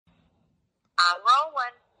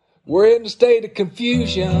Rolling. We're in a state of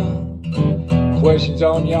confusion. Questions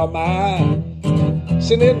on your mind.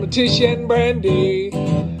 Send in Letitia and Brandy.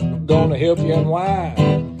 Gonna help you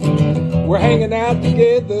unwind. We're hanging out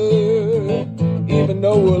together, even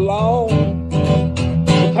though we're alone.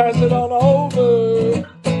 So pass it on over.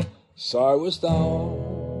 Sorry we're stoned.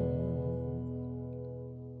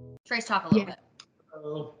 Trace, talk a little bit.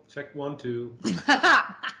 Oh, check 1, 2.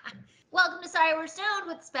 Welcome to Sorry We're Stoned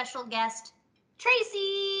with special guest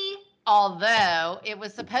Tracy. Although it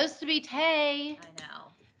was supposed to be Tay. I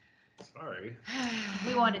know. Sorry.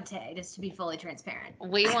 We wanted Tay, just to be fully transparent.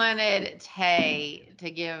 We wanted Tay to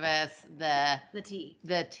give us the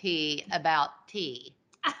tea about tea.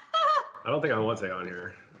 I don't think I want Tay on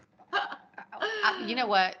here. You know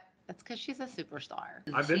what? That's because she's a superstar.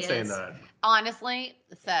 I've been saying that. Honestly,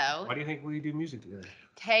 so. Why do you think we do music together?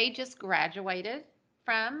 Tay just graduated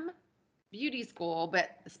from beauty school,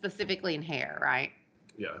 but specifically in hair, right?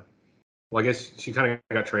 Yeah. Well, I guess she kind of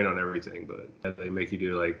got trained on everything, but they make you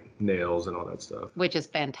do like nails and all that stuff. Which is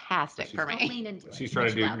fantastic for me. She's trying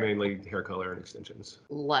to do mainly hair color and extensions.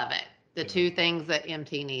 Love it. The two things that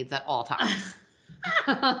MT needs at all times.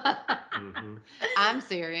 Mm-hmm. I'm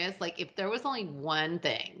serious. Like, if there was only one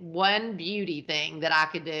thing, one beauty thing that I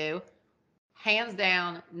could do, hands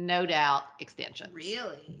down, no doubt, extensions.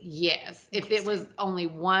 Really? Yes. If it was only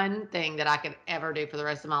one thing that I could ever do for the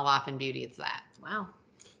rest of my life in beauty, it's that. Wow.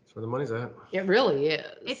 That's where the money's at. It really is.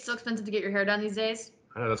 It's so expensive to get your hair done these days.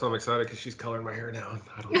 I know, that's why I'm excited, because she's coloring my hair down.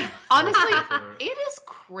 I don't know. Honestly, it is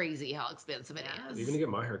crazy how expensive it is. Even to get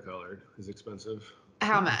my hair colored is expensive.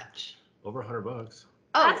 How much? Over $100.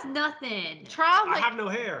 Oh, that's nothing. Try I have no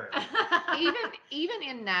hair. even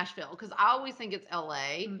in Nashville, because I always think it's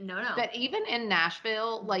LA. No. But even in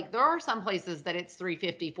Nashville, like, there are some places that it's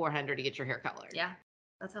 $350, $400 to get your hair colored. Yeah,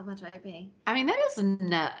 that's how much I pay. I mean, that is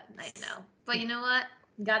nuts. I know, but you know what?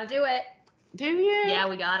 Gotta do it. Do you? Yeah,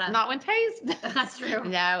 we gotta. Not when Tay's. That's true.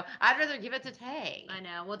 No, I'd rather give it to Tay. I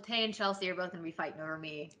know. Well, Tay and Chelsea are both gonna be fighting over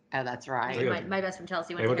me. Oh, that's right. Yeah. My best friend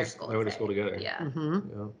Chelsea went to hair school. They went to school together. Yeah.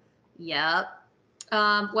 Mm-hmm. Yeah.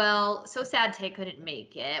 Yep. Well, so sad Tay couldn't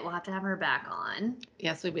make it. We'll have to have her back on.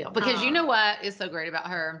 Yes, we will. Because you know what is so great about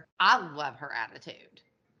her? I love her attitude.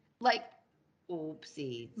 Like,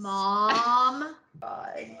 oopsies. Mom.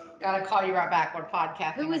 Gotta call you right back. We're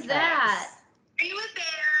podcasting. Who was that? Are you with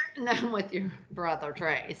there? No, I'm with your brother,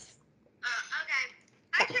 Trace. Okay.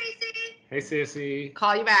 Hi, Tracy. Hey, Sissy.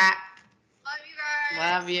 Call you back. Love you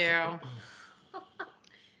guys. Love you.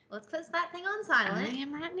 Let's put that thing on I silent.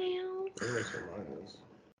 am right now. Maybe that's what mine is.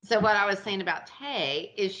 So what I was saying about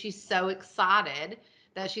Tay is she's so excited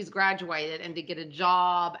that she's graduated and to get a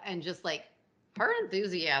job, and just like her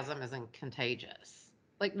enthusiasm isn't contagious.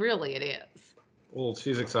 Like, really it is. Well,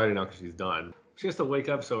 she's excited now because she's done. She has to wake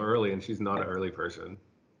up so early, and she's not an early person.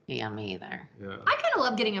 Yeah, me either. Yeah. I kind of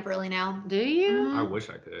love getting up early now. Do you? I wish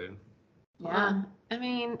I could. Yeah. I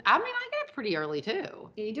mean, I get up pretty early too.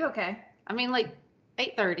 Yeah, you do okay. I mean, like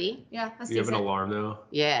 8:30. Yeah, that's Do you have an decent. alarm, though?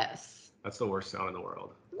 Yes. That's the worst sound in the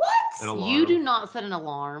world. What? An alarm. You do not set an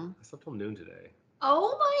alarm. I slept till noon today.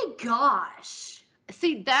 Oh my gosh.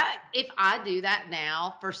 See, that if I do that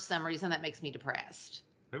now, for some reason that makes me depressed.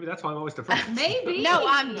 Maybe that's why I'm always depressed. Maybe. No,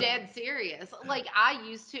 I'm dead serious. Like, I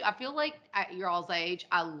used to, I feel like at your all's age,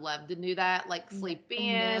 I love to do that, like sleep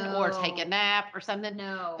in or take a nap or something.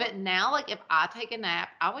 No. But now, like, if I take a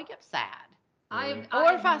nap, I wake up sad.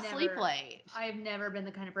 Or if I sleep late. I've never been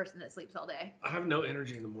the kind of person that sleeps all day. I have no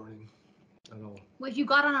energy in the morning at all. Well, if you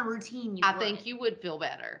got on a routine, you I would. think you would feel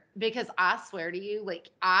better, because I swear to you, like,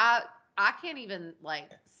 I can't even like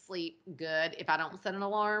sleep good if I don't set an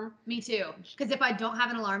alarm. Me too. Because if I don't have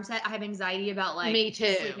an alarm set, I have anxiety about like Me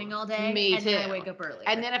too. sleeping all day. Me and then I too. wake up early.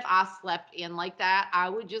 And then if I slept in like that, I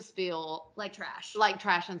would just feel like trash.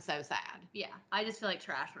 and so sad. Yeah, I just feel like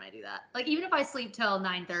trash when I do that. Like, even if I sleep till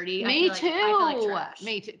 9:30, Me I too. feel like trash.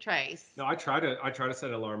 Me too, Trace. No, I try to set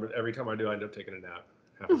an alarm, but every time I do, I end up taking a nap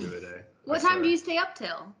halfway through the day. What time do you stay up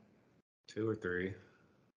till? 2 or 3.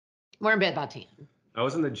 We're in bed by 10. I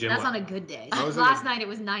was in the gym. That's on a good day. I was Last night it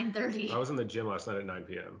was 9:30. I was in the gym last night at 9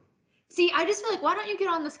 p.m. See, I just feel like, why don't you get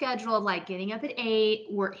on the schedule of like getting up at 8,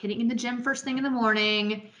 we're hitting in the gym first thing in the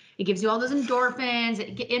morning. It gives you all those endorphins,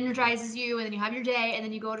 it energizes you, and then you have your day, and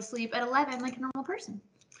then you go to sleep at 11 like a normal person.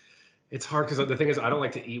 It's hard because the thing is, I don't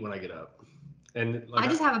like to eat when I get up, and like, I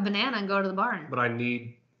just have a banana and go to the barn. But I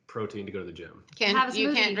need protein to go to the gym.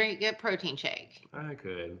 You can't drink a protein shake. I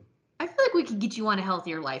could. I feel like we could get you on a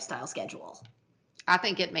healthier lifestyle schedule. I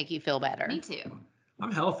think it'd make you feel better. Me too.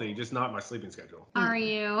 I'm healthy, just not my sleeping schedule. Are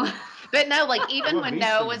you? But no, like, even Well, when these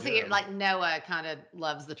Noah things, was here, yeah. like, Noah kind of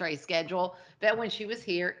loves the Trace schedule. But when she was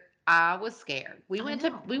here, I was scared. We I went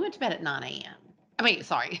know. to bed at 9 a.m. I mean,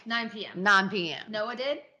 sorry, 9 p.m. 9 p.m. Noah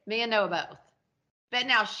did? Me and Noah both. But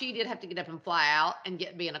now she did have to get up and fly out and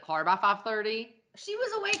be in a car by 5:30. She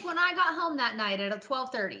was awake when I got home that night at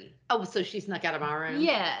 12:30. Oh, so she snuck out of my room?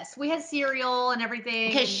 Yes, we had cereal and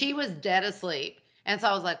everything. Because she was dead asleep. And so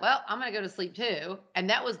I was like, well, I'm going to go to sleep too. And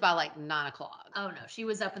that was by like 9 o'clock. Oh no, she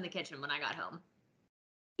was up in the kitchen when I got home.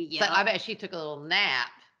 So Yeah, I bet she took a little nap.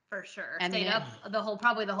 for sure. And Stayed then- up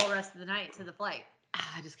probably the whole rest of the night to the flight.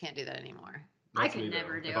 I just can't do that anymore. I That's could me, though.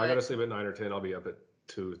 never do If I go it. to sleep at 9 or 10, I'll be up at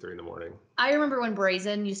 2 or 3 in the morning. I remember when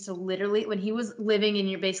Brazen used to literally, when he was living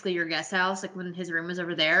in basically your guest house, like when his room was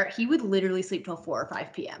over there, he would literally sleep till 4 or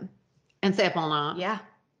 5 p.m. And stay up all night. Yeah,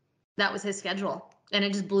 that was his schedule, and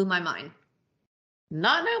it just blew my mind.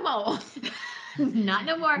 Not no more. Not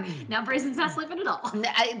no more. Now Brazen's not sleeping at all.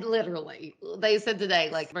 Literally. They said today,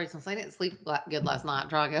 like, Brayson, I didn't sleep good last night.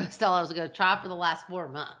 Try to go. Stella was going to try for the last 4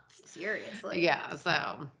 months. Seriously. Yeah,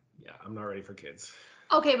 so. Yeah, I'm not ready for kids.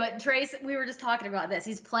 Okay, but Trace, we were just talking about this.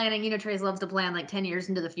 He's planning, Trace loves to plan like 10 years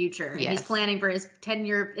into the future. And he's Yes. planning for his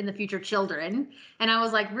 10-year in the future children. And I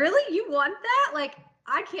was like, really? You want that? Like,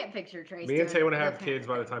 I can't picture Trace. Me and doing Tay want to the have parent kids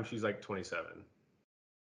by the thing. time she's like 27.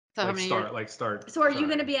 So how Like many start, years? So are you trying.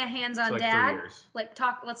 going to be a hands-on So like dad? 3 years. Like,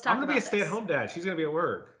 let's talk I'm gonna be a about this. stay-at-home dad. She's gonna be at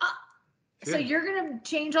work. So you're going to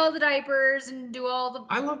change all the diapers and do all the...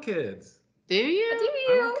 I love kids. Do you? Do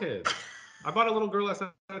I you? love kids. I bought a little girl last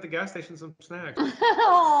night at the gas station some snacks.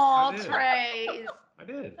 Oh, I did. Trace. I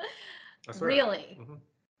did. I swear. Really? Mhm.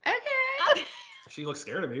 Okay. She looked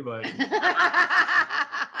scared of me, but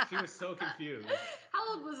she was so confused.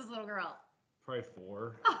 How old was this little girl? Probably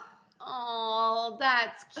 4. Oh,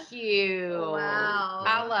 that's cute. Wow.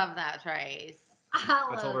 I love that, Trace. I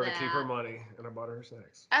I love told her that. to keep her money, and I bought her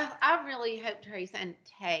snacks. I really hope Trace and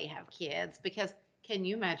Tay have kids because can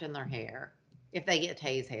you imagine their hair? If they get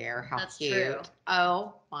Tay's hair, how That's cute. true.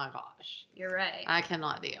 Oh my gosh. You're right. I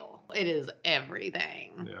cannot deal. It is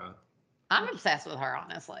everything. Yeah. I'm obsessed with her,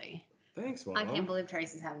 honestly. Thanks, Mom. I can't believe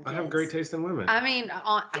Trace is having kids. I have great taste in women. I mean,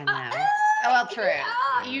 I know. Well, true.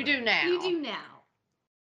 Yeah. You do now. You do now.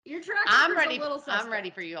 Your track I'm record's ready. a little suspect. I'm ready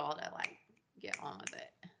for you all to like get on with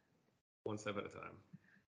it. One step at a time.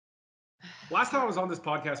 Last time I was on this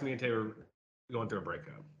podcast, me and Tay were going through a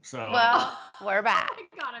breakup. So, Well, we're Oh back.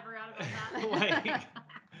 my God, I forgot about that. like,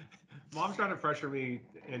 Mom's trying to pressure me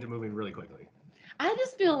into moving really quickly. I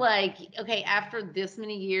just feel like okay, after this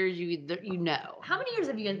many years, you know. How many years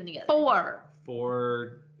have you guys been together? 4.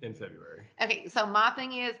 4 in February. Okay, so my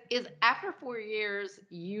thing is after 4 years,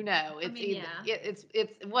 you know, it's mean, it's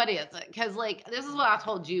what is it? Because like this is what I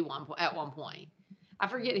told you at one point. I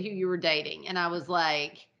forget who you were dating, and I was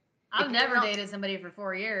like, I've if never you're not- dated somebody for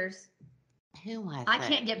 4 years. who was I it?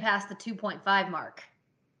 can't get past the 2.5 mark.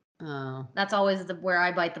 Oh, That's always where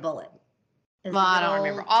I bite the bullet. Is Well, the I good don't old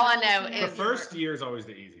remember. All I know tunnel is- The syndrome. first year is always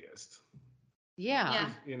the easiest. yeah. Yeah.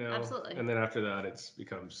 You know? absolutely. And then after that,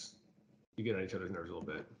 becomes, you get on each other's nerves a little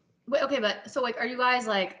bit. Wait, okay, but so like, are you guys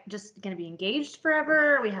like just gonna be engaged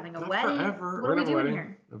forever? Are we having a Not wedding? forever. What We're are we gonna have a doing wedding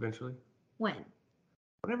here? eventually. When?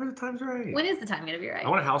 Whenever the time's right. When is the time gonna be right? I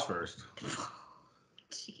want a house first.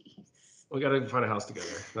 Jeez. We got to find a house together.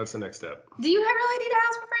 That's the next step. Do you really need a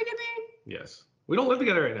house before you get married? Yes. We don't live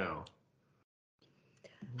together right now.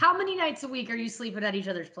 How many nights a week are you sleeping at each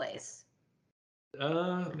other's place?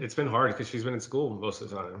 It's been hard because she's been in school most of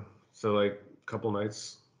the time. So like a couple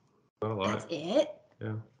nights, not a lot. That's it?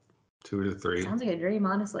 Yeah. 2 to 3. Sounds like a dream,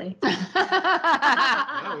 honestly.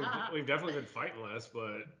 Yeah, we've definitely been fighting less,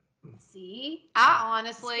 but See? I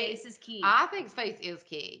honestly, Space is key. I think space is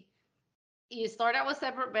key. You start out with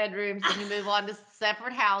separate bedrooms, and you move on to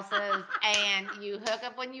separate houses, and you hook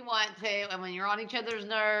up when you want to, and when you're on each other's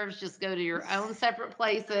nerves, just go to your own separate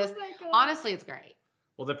places. Oh my God. Honestly, it's great.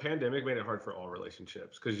 well, the pandemic made it hard for all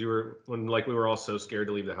relationships because when we were all so scared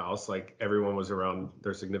to leave the house, like everyone was around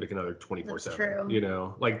their significant other 24/7. true. You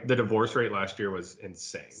know, like the divorce rate last year was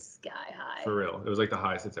insane. Sky high. For real. It was like the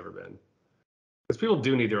highest it's ever been. Because people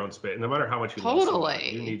do need their own space. No matter how much you love somebody,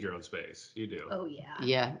 Totally. you need your own space. You do. Oh yeah.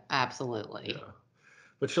 Yeah, absolutely. Yeah.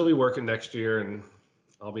 But she'll be working next year and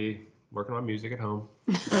I'll be working on music at home.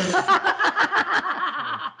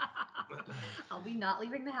 I'll be not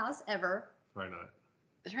leaving the house ever. Why not?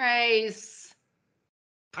 Trace,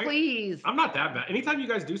 I- please. I'm not that bad. Anytime you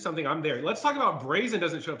guys do something, I'm there. Let's talk about Brazen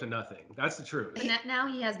doesn't show up to nothing. That's the truth. But now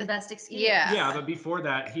he has the best excuse. Yeah. Yeah, but before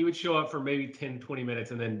that, he would show up for maybe 10, 20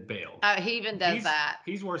 minutes and then bail. He even does he's, that.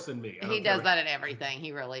 He's worse than me. I He don't care does that in everything.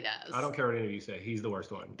 He really does. I don't care what any of you say. He's the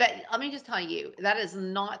worst one. But let me just tell you, that is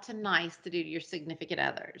not nice to do to your significant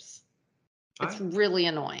others. It's really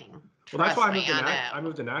annoying. Well, that's why Trust me, I know. I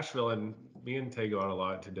moved to Nashville, and Me and Tay go out a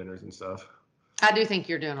lot to dinners and stuff. I do think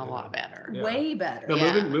you're doing a lot better. Yeah. Way better. No,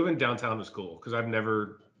 Yeah. moving downtown was cool because I've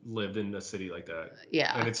never lived in a city like that.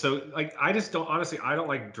 Yeah. And it's so like I just don't honestly I don't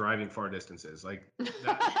like driving far distances. Like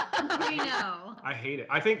that, We know. I hate it.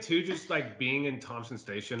 I think too, just like being in Thompson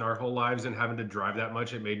Station our whole lives and having to drive that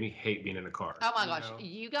much, it made me hate being in a car. Oh my you gosh, know?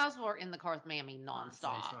 you guys were in the car with Mammy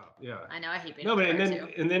nonstop. Yeah. I know. I hate being No, but in the car,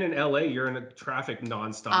 and then in LA you're in a traffic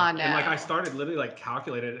nonstop. I And like I know. started literally like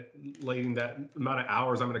calculating that amount of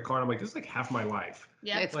hours I'm in a car. And I'm like, this is like half my life.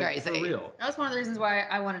 Yeah. It's Like, crazy. for real. That was one of the reasons why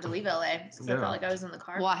I wanted to leave LA, because I Yeah. felt like I was in the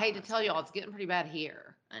car. Well, I hate to tell y'all, it's getting pretty bad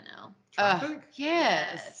here. I know. Traffic?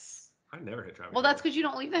 Yes. I never hit traffic. Well, that's because you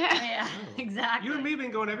don't leave the house. Yeah, Oh. exactly. You and me have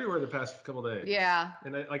been going everywhere the past couple days. Yeah.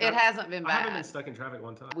 And like It hasn't been I haven't been bad. stuck in traffic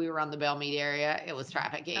one time. We were on the Belmead area. It was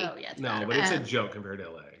trafficy. Oh, yeah. It's No, bad. but it's a Um, joke compared to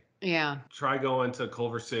LA. Yeah. Try going to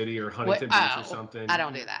Culver City or Huntington Beach oh, or something. I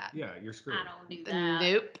don't do that. Yeah, you're screwed. I don't do that.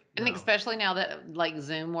 Nope. And No. especially now that like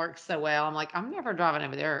Zoom works so well, I'm like, I'm never driving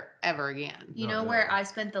over there ever again. You No, know where no. I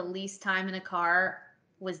spent the least time in a car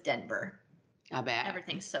was Denver. I bet.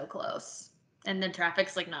 Everything's so close. And the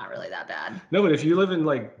traffic's like not really that bad. No, but if you live in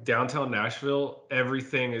like downtown Nashville,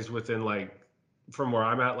 everything is within like from where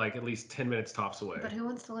I'm at, like at least 10 minutes tops away. But who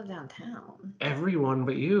wants to live downtown? Everyone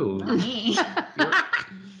but you. Not me.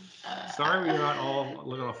 Sorry, we're not all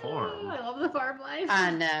living on a farm. I love the farm life.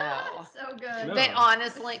 I know. It's so good. No. But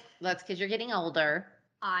honestly, that's because you're getting older.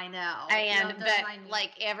 I know. And Don't but remind me.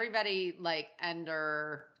 like everybody like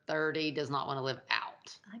under 30 does not want to live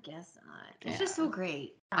out. I guess not. It's Yeah. just so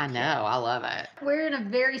great. I know. I love it. We're in a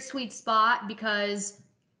very sweet spot because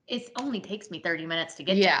it only takes me 30 minutes to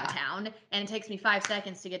get Yeah. downtown, and it takes me 5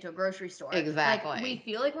 seconds to get to a grocery store. Exactly. Like, we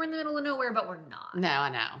feel like we're in the middle of nowhere, but we're not. No, I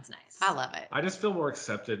know. It's nice. I love it. I just feel more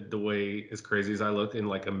accepted the way as crazy as I look in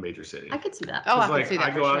like a major city. I could see that. Oh, I 'Cause, can like see that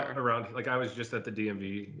I for go out sure. around like I was just at the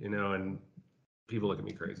DMV, you know, and people look at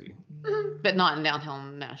me crazy. But not in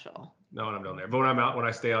downtown Nashville. No, when I'm down there. But when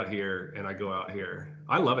I stay out here and I go out here,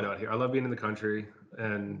 I love it out here. I love being in the country,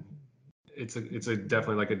 and it's a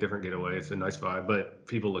definitely like a different getaway. It's a nice vibe, but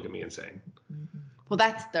people look at me insane. Well,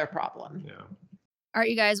 that's their problem. Yeah. All right,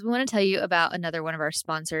 you guys, we want to tell you about another one of our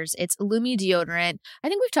sponsors. It's Lumi Deodorant. I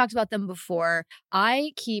think we've talked about them before.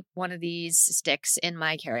 I keep one of these sticks in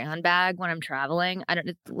my carry-on bag when I'm traveling. I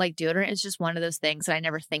don't like deodorant. It's just one of those things that I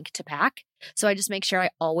never think to pack. So I just make sure I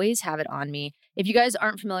always have it on me. If you guys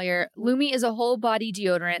aren't familiar, Lumi is a whole body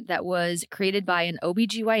deodorant that was created by an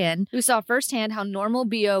OBGYN who saw firsthand how normal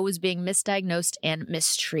BO was being misdiagnosed and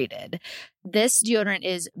mistreated. This deodorant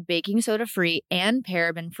is baking soda free and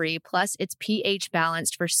paraben free, plus it's pH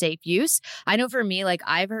balanced for safe use. I know for me, like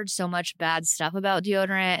I've heard so much bad stuff about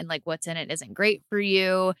deodorant and like what's in it isn't great for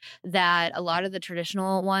you that a lot of the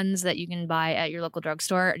traditional ones that you can buy at your local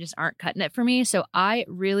drugstore just aren't cutting it for me. So I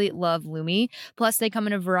really love Lumi. Plus they come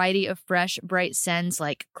in a variety of fresh, bright scents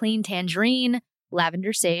like clean tangerine,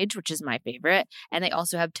 lavender sage, which is my favorite, and they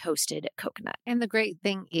also have toasted coconut. And the great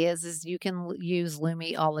thing is you can use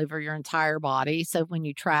Lumi all over your entire body. So when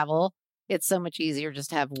you travel, it's so much easier just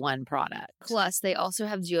to have one product. Plus, they also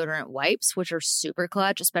have deodorant wipes, which are super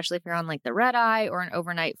clutch, especially if you're on like the red eye or an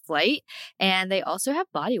overnight flight. And they also have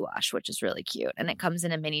body wash, which is really cute. And it comes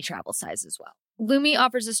in a mini travel size as well. Lumi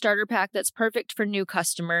offers a starter pack that's perfect for new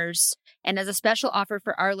customers. And as a special offer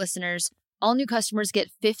for our listeners, all new customers get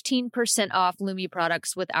 15% off Lumi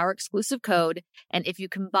products with our exclusive code. And if you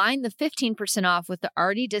combine the 15% off with the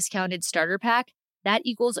already discounted starter pack, that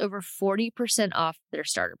equals over 40% off their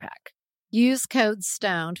starter pack. Use code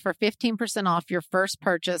STONED for 15% off your first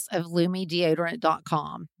purchase of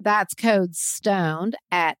LumiDeodorant.com. That's code STONED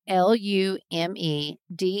at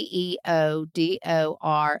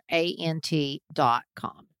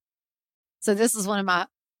LumiDeodorant.com. So this is one of my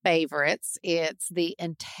favorites. It's the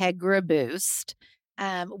Integra Boost,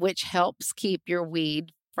 which helps keep your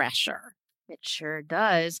weed fresher. It sure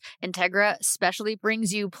does. Integra specially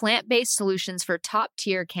brings you plant-based solutions for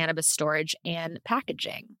top-tier cannabis storage and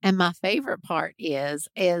packaging. And my favorite part is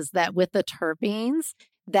that with the terpenes,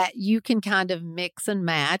 that you can kind of mix and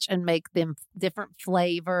match and make them different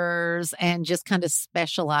flavors and just kind of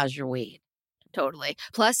specialize your weed. Totally.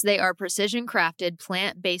 Plus, they are precision crafted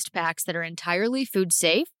plant-based packs that are entirely food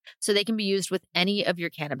safe, so they can be used with any of your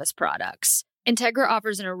cannabis products. Integra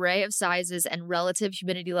offers an array of sizes and relative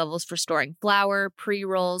humidity levels for storing flour,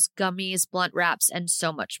 pre-rolls, gummies, blunt wraps, and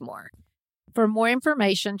so much more. For more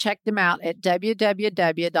information, check them out at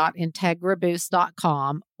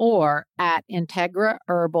www.integraboost.com or at Integra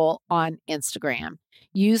Herbal on Instagram.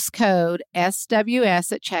 Use code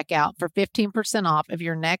SWS at checkout for 15% off of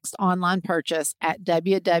your next online purchase at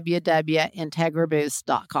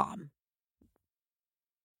www.integraboost.com.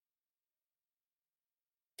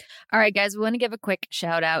 All right, guys, we want to give a quick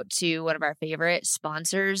shout out to one of our favorite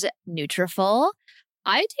sponsors, Nutrafol.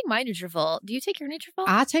 I take my Nutrafol. Do you take your Nutrafol?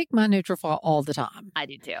 I take my Nutrafol all the time. I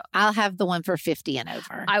do too. I'll have the one for 50 and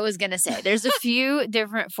over. I was going to say, there's a few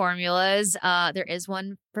different formulas. There is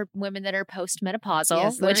one for women that are postmenopausal,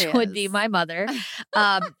 Yes, there which would be is. my mother.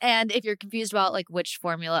 And if you're confused about like which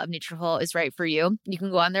formula of Nutrafol is right for you, you can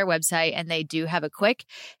go on their website and they do have a quick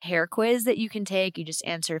hair quiz that you can take. You just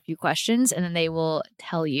answer a few questions and then they will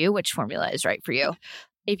tell you which formula is right for you.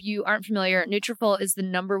 If you aren't familiar, Nutrafol is the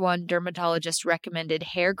 #1 dermatologist recommended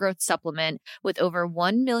hair growth supplement with over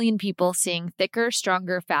 1 million people seeing thicker,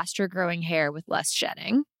 stronger, faster growing hair with less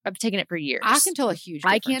shedding. I've taken it for years. I can tell a huge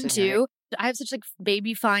I difference can in hair. too. I have such like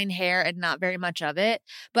baby fine hair and not very much of it,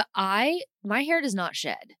 but my hair does not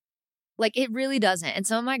shed. Like it really doesn't. And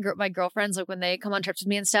some of my girlfriends, like when they come on trips with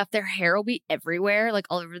me and stuff, their hair will be everywhere, like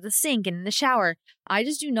all over the sink and in the shower. I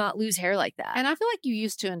just do not lose hair like that. And I feel like you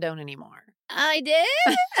used to and don't anymore. I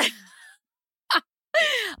did.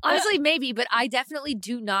 Honestly, maybe, but I definitely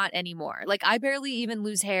do not anymore. Like I barely even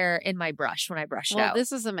lose hair in my brush when I brush it Well, out.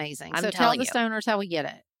 this is amazing. I'm So tell telling the you. stoners how we get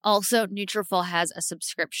it. Also, Nutrafol has a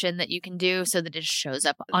subscription that you can do so that it just shows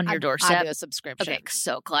up on your doorstep. I do a subscription. Okay,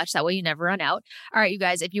 so clutch. That way you never run out. All right, you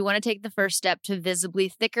guys, if you want to take the first step to visibly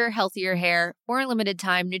thicker, healthier hair for a limited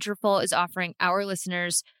time, Nutrafol is offering our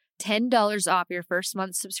listeners $10 off your first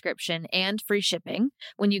month subscription and free shipping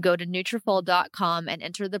when you go to Nutrafol.com and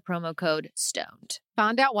enter the promo code STONED.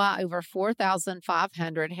 Find out why over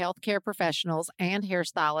 4,500 healthcare professionals and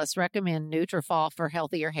hairstylists recommend Nutrafol for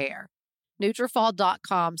healthier hair.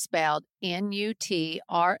 Nutrafol.com spelled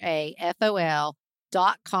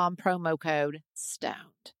Nutrafol.com promo code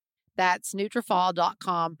STONED. That's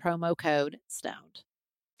Nutrafol.com promo code STONED.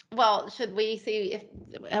 Well, should we see if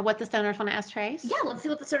what the stoners want to ask Trace? Yeah, let's see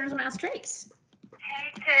what the stoners want to ask Trace.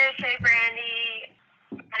 Hey Tish, hey Brandy.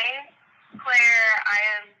 My name's Claire. I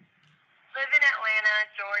live in Atlanta,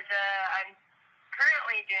 Georgia. I'm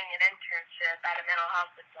currently doing an internship at a mental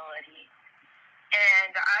health facility.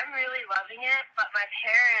 And I'm really loving it, but my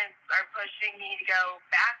parents are pushing me to go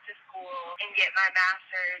back to school and get my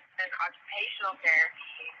master's in occupational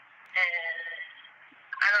therapy. And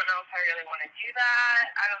I don't know if I really want to do that.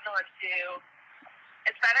 I don't know what to do.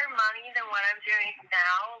 It's better money than what I'm doing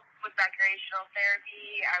now with recreational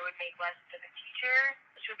therapy. I would make less than a teacher,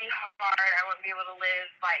 which would be hard. I wouldn't be able to live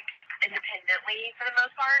like independently for the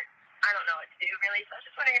most part. I don't know what to do really, so I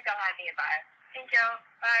was just wondering if y'all had any advice. Thank you.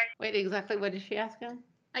 Bye. Wait, exactly what is she asking?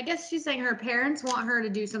 I guess she's saying her parents want her to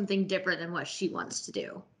do something different than what she wants to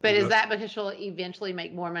do. But is that because she'll eventually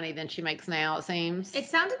make more money than she makes now, it seems? It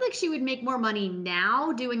sounded like she would make more money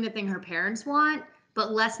now doing the thing her parents want,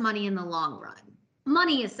 but less money in the long run.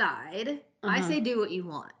 Money aside, I say do what you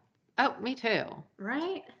want. Oh, me too.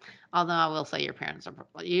 Right? Although I will say your parents are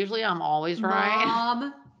usually I'm always right.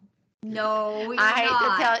 Mom, no, you're I hate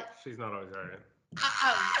not. to tell you. She's not always right.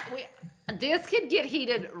 This could get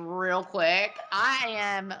heated real quick. I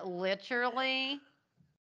am literally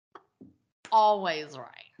always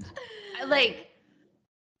right. Like,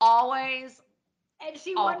 always. And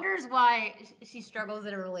she Oh. wonders why she struggles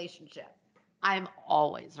in a relationship. I'm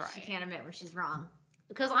always She right. can't admit when she's wrong.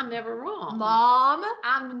 Because I'm never wrong. Mom,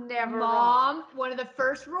 I'm never wrong. Mom, one of the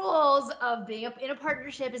first rules of being in a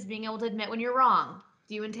partnership is being able to admit when you're wrong.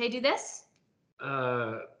 Do you and Tay do this?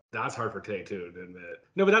 That's hard for Tay too to admit.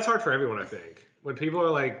 No, but that's hard for everyone, I think. When people are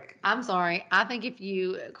like, I'm sorry. I think if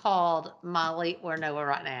you called Molly or Noah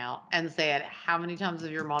right now and said, how many times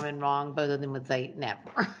have your mom been wrong? Both of them would say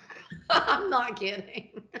never. I'm not kidding.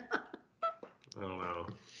 I don't know.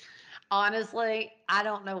 Honestly, I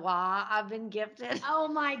don't know why I've been gifted, Oh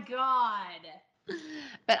my God.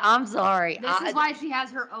 but I'm sorry. This is why she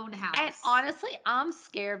has her own house. And honestly, I'm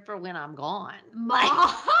scared for when I'm gone.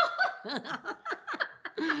 Mom.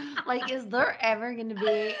 Like, is there ever going to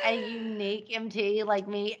be a unique MT like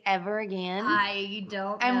me ever again? I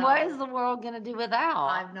don't and know. what is the world going to do without?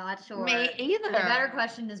 I'm not sure. Me either. The better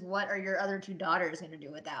question is, what are your other two daughters going to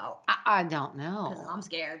do without? I don't Because know. I'm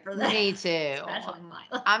scared for that. Me too. Especially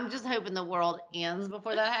Mila. I'm just hoping the world ends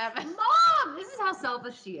before that happens. Mom, this is how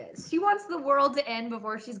selfish she is. She wants the world to end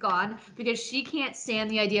before she's gone because she can't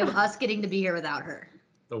stand the idea of us getting to be here without her.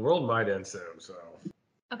 The world might end soon, so.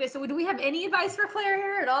 Okay, so do we have any advice for Claire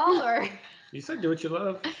here at all, or? You said do what you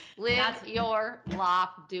love. Live That's- your life.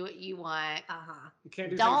 Do what you want. You can't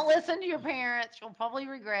do Don't things- listen to your parents. You'll probably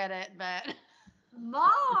regret it, but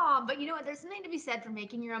Mom, but you know what? There's something to be said for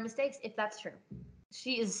making your own mistakes, if that's true.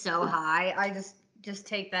 She is so high. I just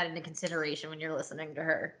take that into consideration when you're listening to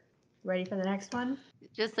her. Ready for the next one?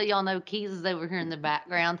 just so y'all know, Keys is over here in the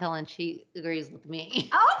background telling she agrees with me.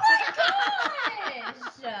 Oh my gosh!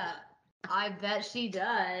 I bet she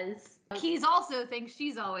does. Keys also thinks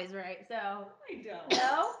she's always right. So I don't.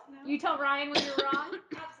 no, No. you tell Ryan when you're wrong.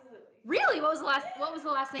 Absolutely. Really? What was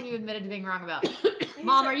the last thing you admitted to being wrong about?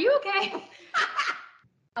 Mom, are you okay?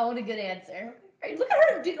 I want a good answer. Hey, look at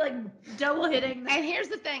her like double hitting. And here's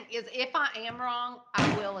the thing: is if I am wrong,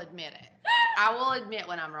 I will admit it. I will admit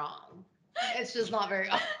when I'm wrong. It's just not very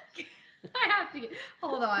often. I have to get.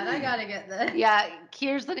 Hold on, I gotta get this. Yeah,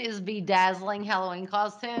 Kirsten is bedazzling Halloween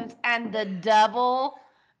costumes, and the double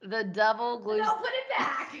glue. Don't put it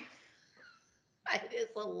back. It is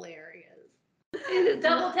hilarious. It is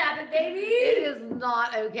double tap it, baby. It is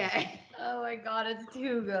not okay. Oh my god, it's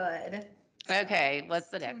too good. Okay, what's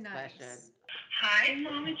the Too next nice. question? Hi,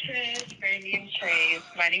 Mama Trish, Brandy, and Trace.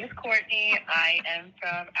 My name is Courtney. I am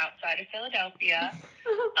from outside of Philadelphia.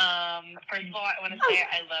 First of all, I want to say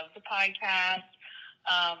I love the podcast.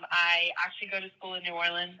 I actually go to school in New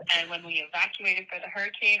Orleans, and when we evacuated for the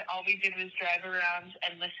hurricane, all we did was drive around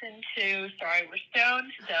and listen to Sorry We're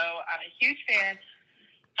Stoned, so I'm a huge fan.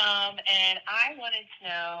 And I wanted to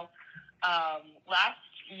know, last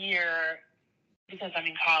year, because I'm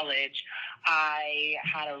in college, I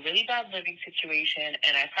had a really bad living situation,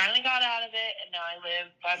 and I finally got out of it, and now I live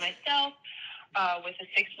by myself with a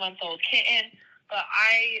 6-month-old kitten, but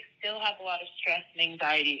I still have a lot of stress and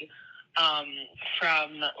anxiety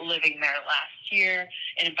from living there last year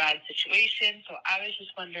in a bad situation. So I was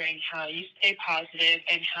just wondering how you stay positive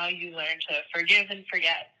and how you learn to forgive and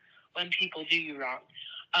forget when people do you wrong.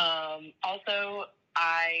 Also,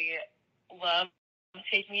 I love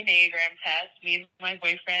taking an Enneagram test. Me and my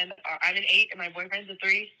boyfriend I'm an 8 and my boyfriend's a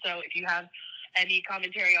 3, so if you have any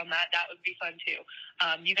commentary on that, that would be fun too.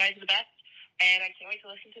 You guys are the best, and I can't wait to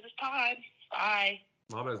listen to this pod. Bye.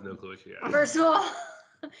 Mom has no clue what she asked. First of all,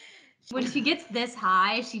 when she gets this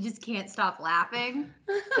high, she just can't stop laughing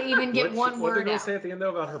to even get one What did word girl out. say at the end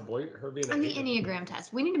though about her being On the an Enneagram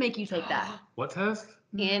test. We need to make you take that. What test?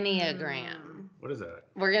 Enneagram. What is that?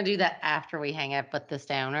 We're gonna do that after we hang up with the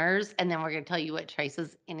stoners, and then we're gonna tell you what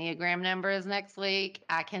Trace's Enneagram number is next week.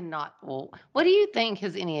 I cannot. Well, what do you think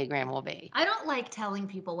his Enneagram will be? I don't like telling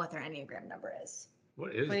people what their Enneagram number is.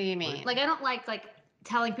 What is? What do you mean? Like, I don't like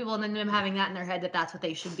telling people and then them having that in their head that that's what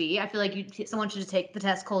they should be. I feel like someone should just take the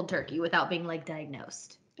test cold turkey without being like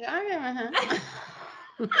diagnosed. Do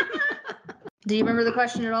you remember the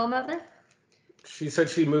question at all, Mother? She said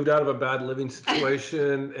she moved out of a bad living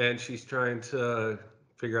situation and she's trying to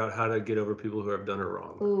figure out how to get over people who have done her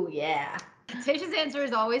wrong. Ooh, yeah. Tasha's answer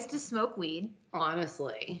is always to smoke weed.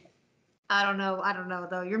 Honestly, I don't know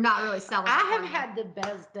though. You're not really selling. I it for have me. had the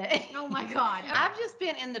best day. Oh my god. I've just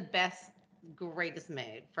been in the greatest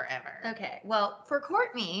mood forever. Okay. Well, for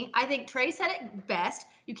Courtney, I think Trey said it best.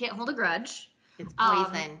 You can't hold a grudge. It's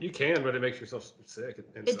poison. You can, but it makes yourself sick.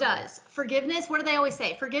 It inside. does. Forgiveness, what do they always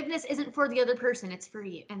say? Forgiveness isn't for the other person, it's for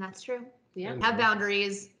you. And that's true. Yeah. Have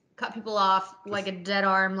boundaries, cut people off like a dead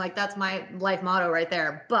arm. Like, that's my life motto right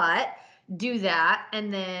there. But do that,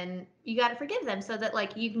 and then you got to forgive them so that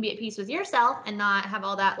like you can be at peace with yourself and not have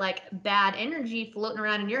all that like bad energy floating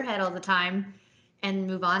around in your head all the time, and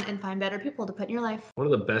move on and find better people to put in your life. One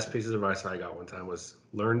of the best pieces of advice I got one time was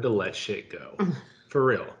learn to let shit go. For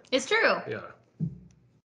real. It's true. Yeah.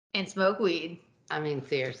 And smoke weed. I mean,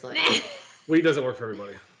 seriously. Weed doesn't work for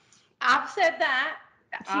everybody. I've said that.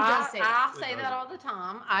 She does say that. I say that all the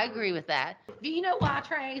time. I agree with that. Do you know why,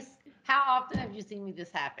 Trace? How often have you seen me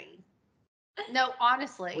this happy? No,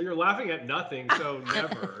 honestly. Well, you're laughing at nothing, so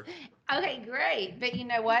never. Okay, great. But you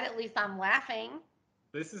know what? At least I'm laughing.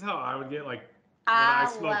 This is how I would get like when I I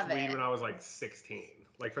smoked love weed it. when I was like 16,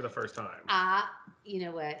 like for the first time. You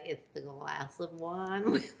know what? It's the glass of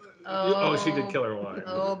wine. Oh, she did kill her wine.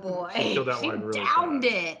 Oh boy. She killed that She wine really downed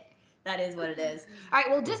fast. it. That is what it is. All right,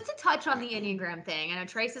 well, just to touch on the Enneagram thing, I know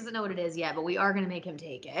Trace doesn't know what it is yet, but we are going to make him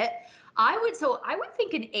take it. I would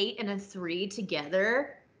think an 8 and a 3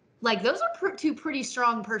 together, like those are two pretty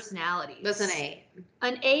strong personalities. That's an 8.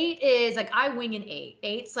 An 8 is like, I wing an 8.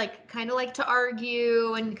 8's like kind of like to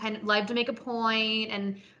argue and kind of like to make a point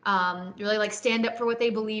and really like stand up for what they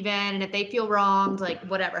believe in. And if they feel wronged, like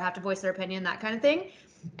whatever, have to voice their opinion, that kind of thing.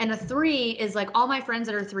 And a 3 is like, all my friends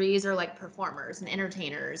that are 3s are like performers and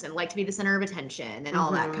entertainers and like to be the center of attention and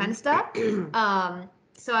all that kind of stuff.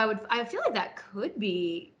 So I feel like that could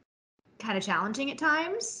be kind of challenging at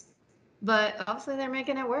times, but obviously they're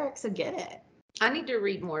making it work, so get it. I need to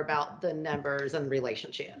read more about the numbers and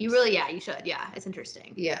relationships. You really, yeah, you should. Yeah, it's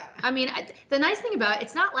interesting. Yeah. I mean, the nice thing about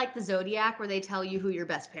it's not like the Zodiac where they tell you who your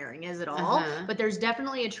best pairing is at all, but there's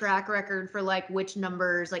definitely a track record for like which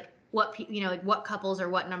numbers, like like what couples or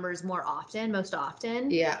what numbers most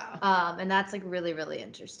often. Yeah. And that's like really, really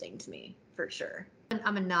interesting to me for sure.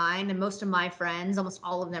 I'm a 9, and most of my friends, almost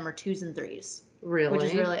all of them are 2s and 3s. Really? Which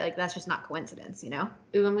is really like, that's just not coincidence, Ooh,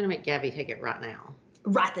 I'm gonna make Gabby take it right now.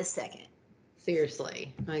 Right this second.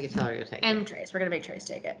 Seriously. I can tell her to take it. And Trace, we're gonna make Trace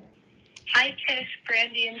take it. Hi, Tish,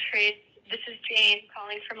 Brandy, and Trace. This is Jane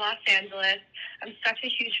calling from Los Angeles. I'm such a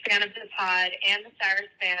huge fan of the pod and the Cyrus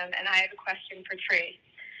fam, and I have a question for Trace.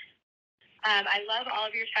 I love all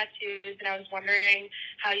of your tattoos, and I was wondering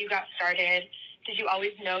how you got started. Did you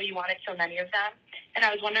always know you wanted so many of them? And I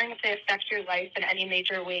was wondering if they affect your life in any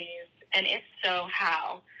major ways, and if so,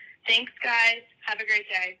 how? Thanks, guys. Have a great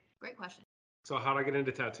day. Great question. So how did I get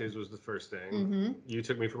into tattoos was the first thing. Mm-hmm. You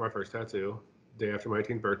took me for my first tattoo, day after my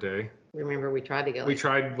 18th birthday. Remember, we tried to go. We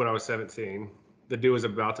tried when I was 17. The dude was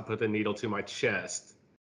about to put the needle to my chest.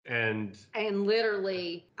 And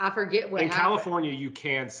literally, I forget what in happened. California, you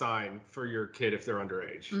can sign for your kid if they're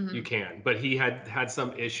underage. Mhm. You can. But he had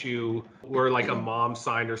some issue where like a mom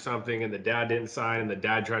signed or something and the dad didn't sign and the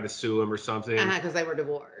dad tried to sue him or something. Because they were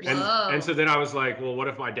divorced. Whoa. And so then I was like, well, what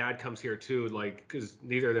if my dad comes here too? Like, because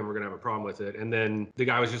neither of them were going to have a problem with it. And then the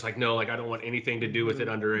guy was just like, no, like, I don't want anything to do with it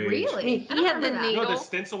underage. Really? He had the that. needle. No, the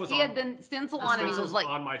stencil was He had the stencil on and he was like,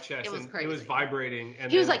 on my chest it was and it crazy. was vibrating.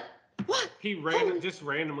 And he was then like, what? he just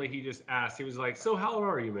randomly, he just asked, he was like, so how old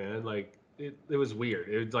are you, man? Like, it was weird.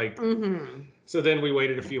 It was like, Mm-hmm. so then we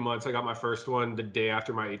waited a few months. I got my first one the day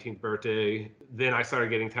after my 18th birthday. Then I started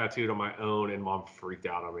getting tattooed on my own, and mom freaked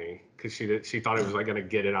out on me because she thought it was like gonna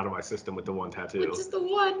get it out of my system with the one tattoo. Which is the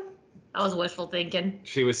one. That was wishful thinking.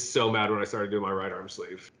 She was so mad when I started doing my right arm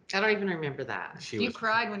sleeve. I don't even remember that. You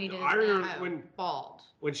cried when you did it. I remember Oh, when bald.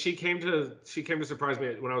 she came to surprise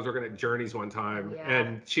me when I was working at Journeys one time, Yeah.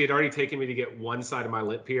 and she had already taken me to get one side of my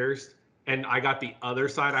lip pierced, and I got the other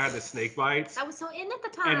side. I had the snake bites. That was so in at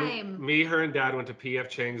the And time. me, her, and Dad went to PF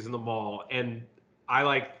Chang's in the mall, and I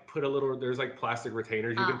like put a little. There's like plastic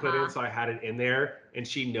retainers you can put in, Uh-huh. so I had it in there, and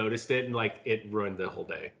she noticed it, and like it ruined the whole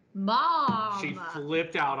day. Mom. She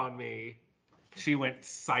flipped out on me. She went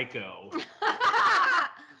psycho.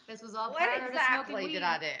 This was all What prior to smoking exactly weed. did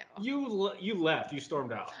I do? You left. You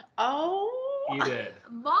stormed out. Oh. You did.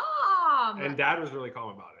 Mom. And Dad was really calm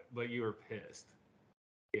about it, but you were pissed.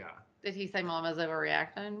 Yeah. Did he say Mama's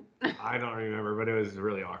overreacting? I don't remember, but it was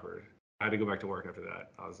really awkward. I had to go back to work after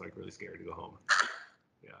that. I was like really scared to go home.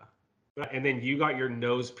 Yeah. And then you got your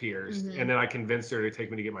nose pierced, Mhm. and then I convinced her to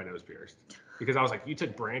take me to get my nose pierced because I was like, you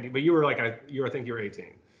took Brandy, but you were like, I think you were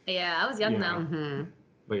 18. Yeah, I was young Yeah. though. Mm-hmm.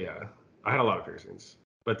 But yeah, I had a lot of piercings.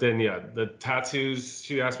 But then yeah, the tattoos.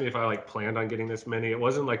 She asked me if I like planned on getting this many. It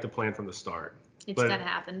wasn't like the plan from the start. It But- just kind of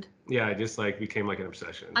happened. Yeah, it just like became like an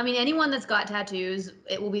obsession. I mean, anyone that's got tattoos,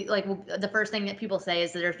 it will be like the first thing that people say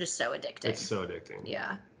is that they're just so addicting. It's so addicting.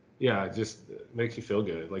 Yeah. Yeah, it just makes you feel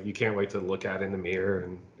good. Like you can't wait to look at it in the mirror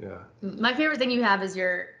and yeah. My favorite thing you have is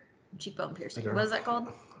your cheekbone piercing. What is that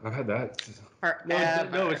called? I've had that. Forever.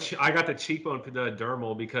 No, I got the cheekbone, the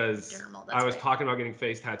dermal, because Dermal, that's I was right. talking about getting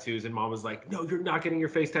face tattoos, and Mom was like, "No, you're not getting your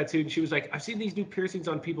face tattooed." And she was like, "I've seen these new piercings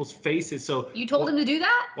on people's faces, so You told him to do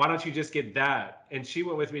that? why don't you just get that?" And she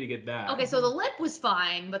went with me to get that. Okay, so the lip was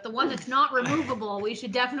fine, but the one that's not removable, we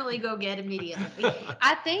should definitely go get immediately.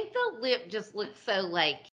 I think the lip just looks so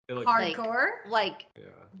like It looked- Hardcore. Yeah.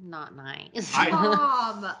 not nice.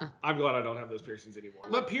 Mom. I'm glad I don't have those piercings anymore.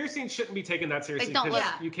 But piercings shouldn't be taken that seriously. don't 'cause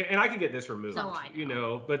look- you can, and I can get this removed. So I You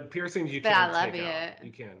know, but piercings you But can I love take out. it.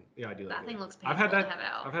 You can. Yeah, I do. That like thing it. looks I've painful had to that.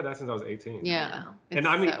 have out. I've had that since I was 18. Yeah. know. And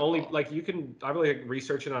I mean, so only cool. like you can. I really like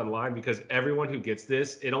research it online because everyone who gets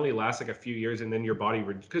this, it only lasts like a few years, and then your body,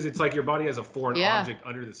 because it's like your body has a foreign Yeah. object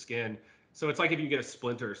under the skin. So it's like if you get a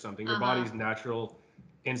splinter or something, your Uh-huh. body's natural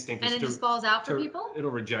instinct And is it to, just falls out for to- people?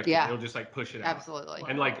 It'll reject Yeah. it. It'll just like push it out. Absolutely.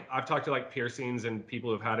 And like I've talked to like piercings and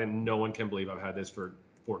people who've had it, and no one can believe I've had this for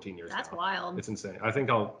 14 years. That's now. wild. It's insane. I think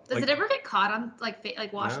I'll. Does like, it ever get caught on like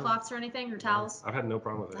washcloths or anything or towels? I've had no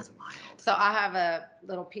problem with it. That's wild. So I have a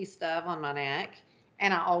little piece stub on my neck,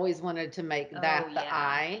 and I always wanted to make that Oh, the yeah.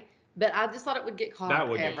 eye, but I just thought it would get caught That on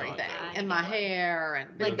would get caught, everything, yeah. and my hair, and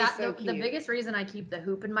Like it'd be that, so the cute. biggest reason I keep the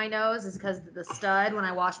hoop in my nose is because the stud, when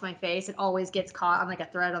I wash my face, it always gets caught on like a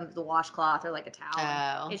thread on the washcloth or like a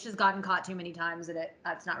towel. Oh. It's just gotten caught too many times that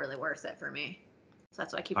it's not really worth it for me. So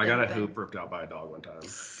that's why I keep. I the got a in. hoop ripped out by a dog one time. It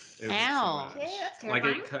was so Ow. bad. Yeah, that's Like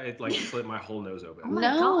terrifying. it like slit my whole nose open. Oh my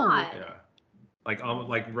No. god, Yeah. Like almost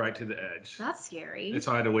like right to the edge. that's scary. And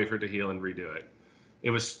so I had to wait for it to heal and redo it. It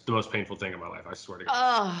was the most painful thing in my life. I swear to God.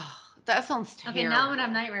 Oh, that sounds terrible. Okay, now I'm gonna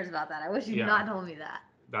have nightmares about that. I wish you'd Yeah. not told me that.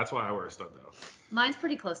 That's why I wear a stud though. Mine's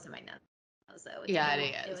pretty close to my nose, though. Yeah,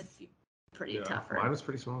 it It is. would be pretty Yeah. tougher. Mine was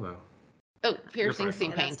pretty small though. Oh, piercings seem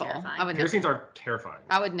Yeah, that's painful. terrifying. I would Piercings never. are terrifying.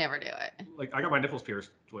 I would never do it. Like I got my nipples pierced,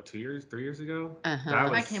 what, 3 years ago? Uh-huh. That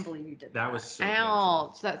was, I can't believe you did that. That was so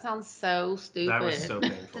Ouch! That sounds so stupid. painful. That was so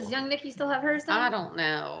painful. Does young Nikki still have hers done? I don't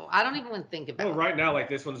know. I don't even want to think about Well, it. right now, like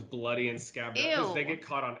this one's bloody and scabbed up because they Ew. get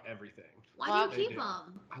caught on everything. Why Well, do they you keep do.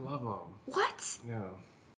 them? I love them. What? Yeah,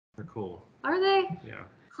 they're cool. Are they? Yeah,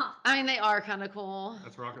 Huh. I mean, they are kind of cool.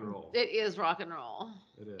 that's rock and roll. It is rock and roll.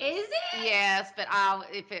 It is. Is it? Yes, but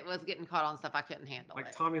if it was getting caught on stuff, I couldn't handle Like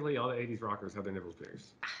it. Tommy Lee, all the '80s rockers have their nipples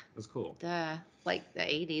pierced. That's cool. Duh. Like the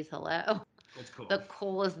 80s, hello. It's cool. The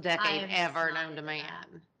coolest I decade am ever just not known to into man.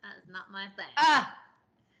 That is not my thing. Ah,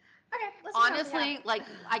 Okay. Let's see what else we honestly, have. like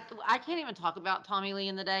I can't even talk about Tommy Lee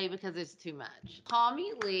in the day because it's too much.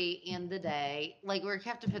 Tommy Lee in the day, like we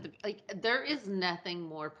have to put there is nothing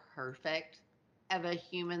more perfect of a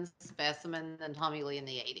human specimen than Tommy Lee in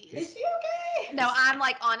the 80s. Is she okay? No, I'm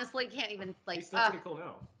like honestly can't even like. He's still pretty cool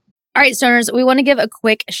now. All right, stoners, we want to give a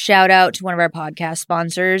quick shout out to one of our podcast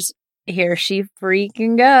sponsors. Here she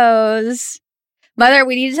freaking goes. Mother,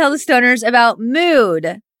 we need to tell the stoners about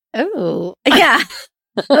Mood. Oh, Yeah.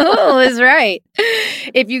 Oh, is right.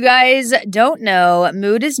 If you guys don't know,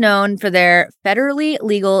 Mood is known for their federally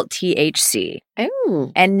legal THC.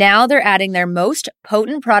 oh, And now they're adding their most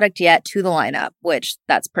potent product yet to the lineup, which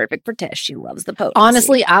that's perfect for Tish. She loves the potency.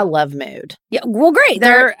 honestly, I love Mood. Yeah, well, great.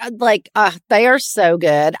 They're they are so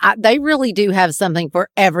good. They really do have something for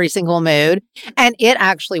every single mood, and it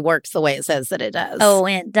actually works the way it says that it does. Oh,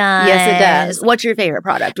 it does. Yes, it does. What's your favorite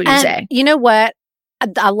product, would you And say? you know what?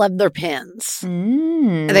 I love their pens.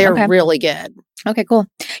 They're Okay. really good. Okay, cool.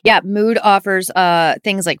 Yeah, Mood offers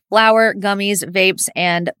things like flour, gummies, vapes,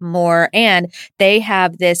 and more. And they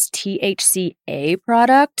have this THCA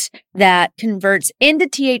product that converts into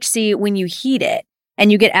THC when you heat it,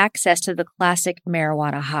 and you get access to the classic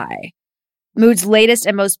marijuana high. Mood's latest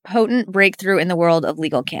and most potent breakthrough in the world of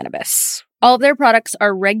legal cannabis. All of their products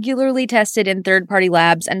are regularly tested in third-party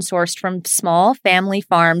labs and sourced from small family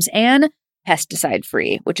farms and pesticide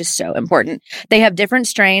free, which is so important. They have different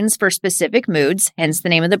strains for specific moods, hence the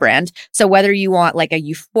name of the brand. So whether you want like a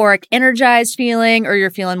euphoric, energized feeling or you're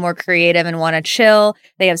feeling more creative and want to chill,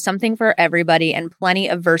 they have something for everybody and plenty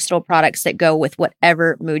of versatile products that go with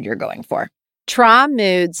whatever mood you're going for. Try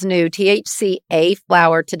Mood's new THCA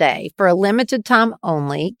flower today. For a limited time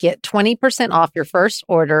only, get 20% off your first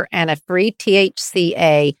order and a free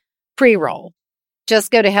THCA pre-roll.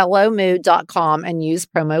 Just go to hellomood.com and use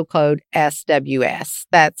promo code SWS.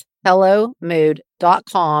 That's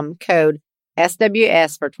hellomood.com code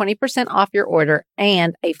SWS for 20% off your order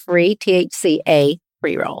and a free THCA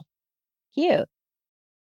pre-roll. Cute.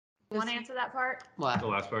 You want to answer that part? What? The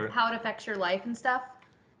last part, How it affects your life and stuff?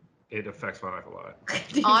 it affects my life a lot.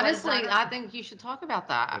 Do you wanna Honestly, talk about- I think you should talk about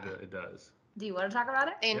that. It does. Do you want to talk about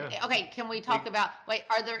it? And Yeah. okay, can we talk about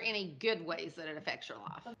are there any good ways that it affects your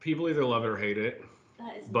life? People either love it or hate it.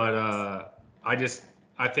 That is But nuts.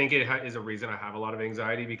 I think it is a reason I have a lot of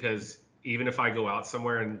anxiety because even if I go out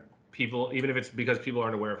somewhere and even if it's because people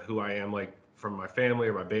aren't aware of who I am, like from my family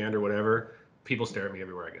or my band or whatever, people stare at me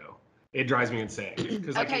everywhere I go. It drives me insane.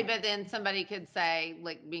 'Cause, like, Okay, but then somebody could say,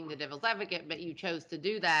 like being the devil's advocate, but you chose to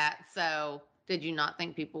do that. So did you not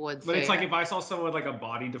think people would But it's stare? like if I saw someone with like a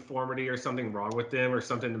body deformity or something wrong with them or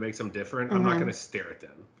something that makes them different, I'm not Mhm. going to stare at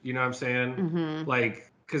them. You know what I'm saying? Mhm.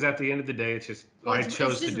 Like, because at the end of the day, it's just Well, I it's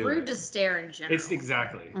chose just to do rude it. to stare in general. It's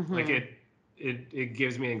exactly like Mhm. it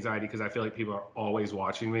gives me anxiety because I feel like people are always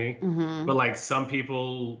watching me. Mhm. But like some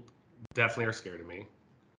people definitely are scared of me.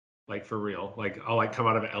 Like for real. Like I'll like come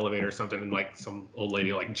out of an elevator or something and like some old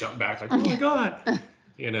lady will like jump back like, oh my God.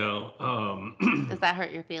 You know. Does that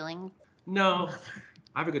hurt your feelings? No.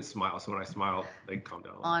 I have a good smile, so when I smile, they calm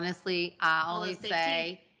down. Honestly, I All always those fake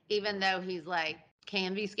say, even though he's like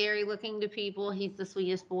can be scary looking to people, he's the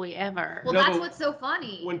sweetest boy ever. Well, No, that's but what's so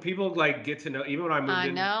funny. When people like get to know, even when I moved I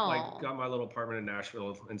in, know. like got my little apartment in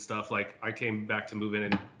Nashville and stuff, like I came back to move in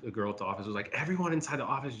and the girl at the office was like, everyone inside the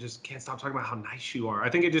office just can't stop talking about how nice you are. I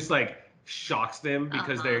think it just like shocks them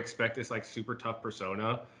because they Uh-huh. expect this like super tough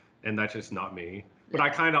persona and that's just not me. But I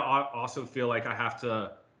kind of also feel like I have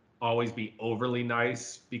to always be overly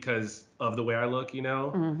nice because of the way I look, you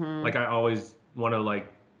know? Mhm. Like I always want to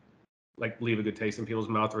like leave a good taste in people's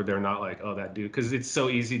mouth where they're not like, oh, that dude, because it's so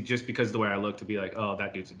easy just because of the way I look to be like, oh,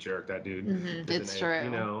 that dude's a jerk, that dude Mhm. is It's an true.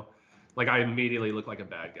 you know, like I immediately look like a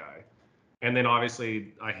bad guy. And then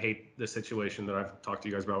obviously I hate the situation that I've talked to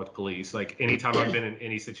you guys about with police. Like anytime I've been in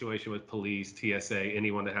any situation with police, TSA,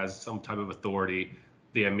 anyone that has some type of authority,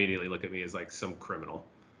 they immediately look at me as like some criminal,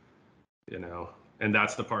 you know? And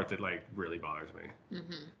that's the part that like really bothers me.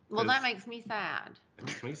 Mhm. Well, that Because- makes me sad. It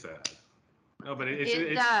makes me sad. No, but It it's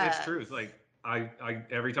true. does. It's like I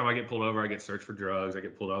every time I get pulled over, I get searched for drugs. I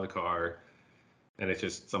get pulled out of the car, and it's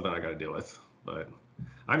just something I got to deal with. But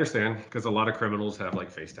I understand because a lot of criminals have like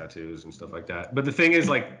face tattoos and stuff like that. But the thing is,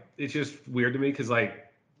 like, it's just weird to me because like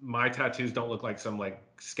my tattoos don't look like some like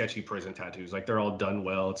sketchy prison tattoos. Like they're all done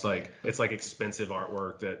well. It's like expensive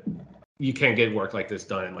artwork that you can't get work like this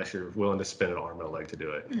done unless you're willing to spend an arm and a leg to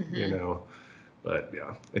do it. You know. But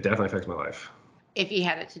yeah, it definitely affects my life. If you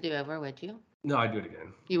had it to do over, would you? No, I'd do it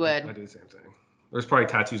again. You would? I do the same thing. There's probably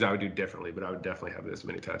tattoos I would do differently, but I would definitely have this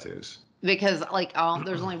many tattoos. Because like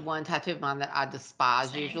there's only one tattoo of mine that I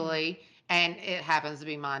despise Same. usually, and it happens to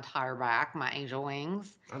be my entire back, my angel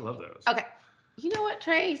wings. I love those. Okay, you know what,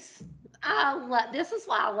 Trace? This is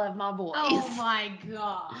why I love my boys. Oh my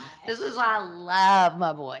god. This is why I love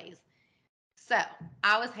my boys. So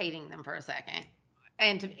I was hating them for a second,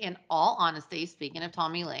 and in all honesty, speaking of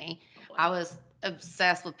Tommy Lee, I was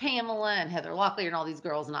obsessed with Pamela and Heather Locklear and all these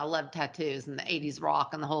girls, and I loved tattoos and the 80s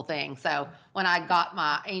rock and the whole thing. So when I got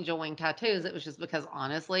my angel wing tattoos, it was just because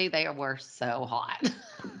honestly, they were so hot.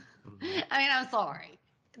 I mean, I'm sorry.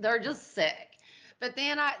 They're just sick. But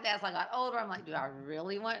then as I got older, I'm like, do I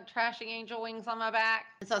really want trashy angel wings on my back?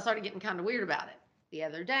 And so I started getting kind of weird about it. The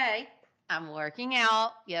other day, I'm working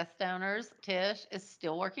out. Yes, stoners, Tish is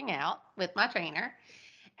still working out with my trainer.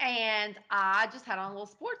 And I just had on a little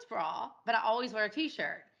sports bra, but I always wear a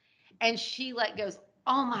t-shirt. And she like goes,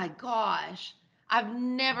 oh my gosh, I've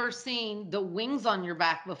never seen the wings on your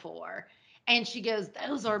back before. And she goes,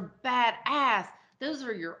 those are badass. Those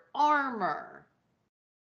are your armor.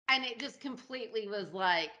 And it just completely was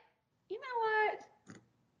like, you know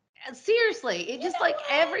what? Seriously, it just like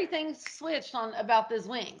everything switched on about those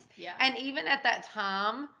wings. Yeah. And even at that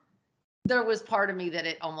time, there was part of me that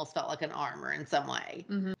it almost felt like an armor in some way.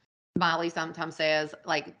 Mhm. Miley sometimes says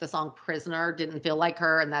like the song Prisoner didn't feel like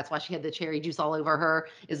her, and that's why she had the cherry juice all over her,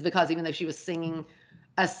 is because even though she was singing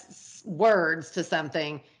words to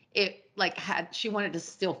something, it like she wanted to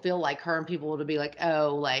still feel like her, and people would be like,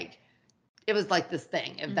 oh, like it was like this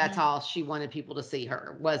thing. If that's how she wanted people to see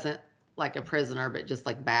her, wasn't like a prisoner, but just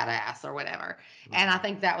like badass or whatever. And I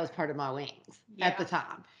think that was part of my wings at the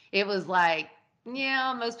time. It was like,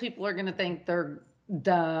 yeah, most people are going to think they're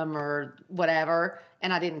dumb or whatever.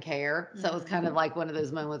 And I didn't care. So it was kind of like one of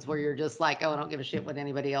those moments where you're just like, oh, I don't give a shit what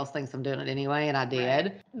anybody else thinks. I'm doing it anyway. And I did.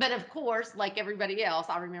 Right. But of course, like everybody else,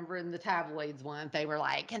 I remember in the tabloids one, they were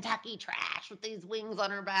like, Kentucky trash with these wings on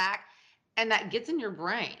her back. And that gets in your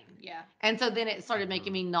brain. Yeah. And so then it started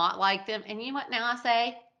making me not like them. And you know what? Now I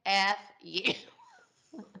say, F you.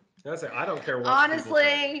 That's it. I don't care what.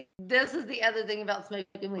 Honestly, this is the other thing about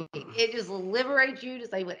smoking weed. It just liberates you to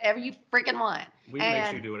say whatever you freaking want. Weed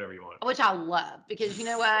makes you do whatever you want. Which I love because you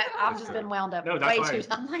know what? I've just been wound up No, that's way why too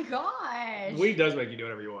Oh times. my gosh. Weed does make you do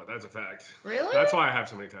whatever you want. That's a fact. Really? That's why I have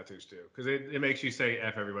so many tattoos too, because it makes you say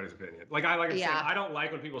F everybody's opinion. Like I said, Yeah. I don't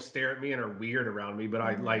like when people stare at me and are weird around me, but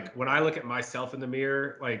I like when I look at myself in the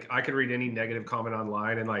mirror, like I could read any negative comment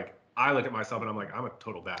online and like I look at myself and I'm like, I'm a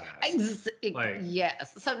total badass. Like-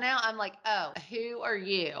 Yes. So now I'm like, oh, who are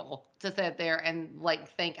you to sit there and like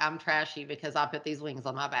think I'm trashy because I put these wings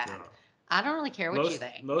on my back? No. I don't really care what you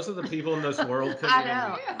think. Most of the people in this world couldn't I even-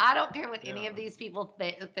 know. Yeah. I don't care what any Yeah. of these people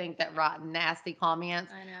think that write nasty comments.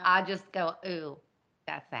 I know. I just go, ooh,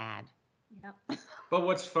 that's sad. Yep. But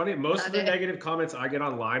what's funny, most I of the did. negative comments I get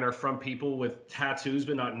online are from people with tattoos,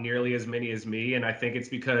 but not nearly as many as me. And I think it's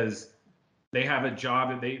because they have a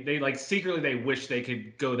job and they like secretly they wish they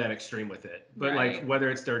could go that extreme with it. But like Right. whether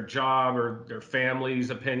it's their job or their family's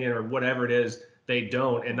opinion or whatever it is, they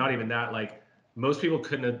don't. And not even that, like most people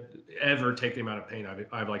couldn't have ever take the amount of pain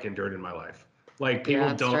I've like endured in my life. Like people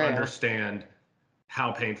that's don't true. understand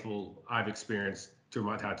how painful I've experienced through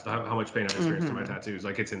my tattoos, how much pain I've experienced through my tattoos.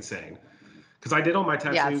 Like it's insane. Because I did all my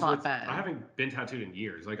tattoos. Yeah, it's not fun. I haven't been tattooed in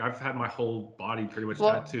years. Like I've had my whole body pretty much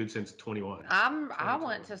Well, tattooed since 21. I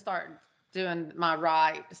want to start doing my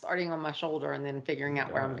right, starting on my shoulder and then figuring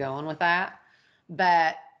out where I'm going with that.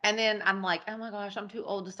 And then I'm like, oh my gosh, I'm too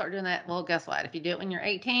old to start doing that. Well, guess what? If you do it when you're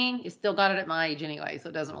 18, you still got it at my age anyway, so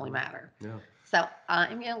it doesn't really matter. Yeah. So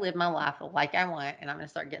I'm going to live my life like I want, and I'm going to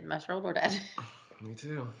start getting my shoulder done. Me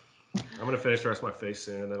too. I'm gonna finish the rest of my face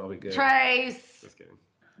soon, and then I'll be good. Trace. Just kidding.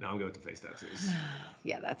 No, I'm good with the face tattoos.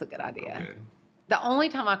 Yeah, that's a good I'm idea. good. The only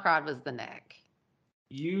time I cried was the neck.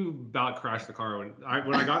 You about crashed the car when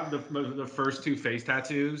I got the first two face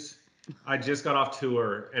tattoos. I just got off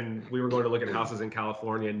tour, and we were going to look at houses in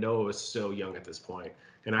California. And Noah was so young at this point,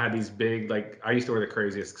 and I had these big, like I used to wear the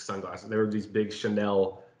craziest sunglasses. They were these big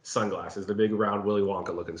Chanel sunglasses, the big round Willy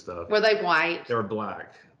Wonka looking stuff. Were they white? They were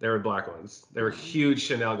black. They were black ones. They were huge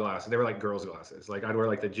Chanel glasses. They were like girls' glasses. Like I'd wear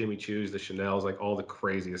like the Jimmy Choos, the Chanels, like all the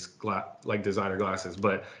craziest like designer glasses.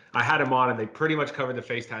 But I had them on, and they pretty much covered the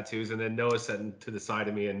face tattoos. And then Noah sitting to the side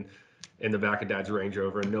of me and in the back of Dad's Range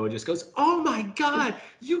Rover, and Noah just goes, "Oh my God,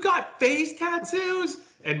 you got face tattoos!"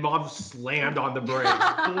 And Mom slammed on the brake,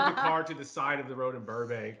 pulled the car to the side of the road in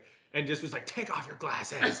Burbank, and just was like, "Take off your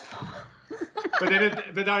glasses." But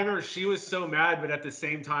I remember she was so mad. But at the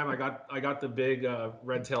same time, I got the big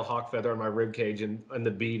red tail hawk feather on my rib cage, and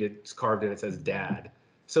the bead it's carved in. It says Dad.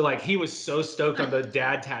 So like he was so stoked on the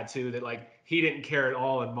dad tattoo that like he didn't care at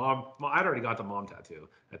all. And Mom, I'd already got the mom tattoo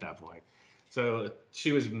at that point. So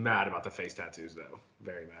she was mad about the face tattoos, though.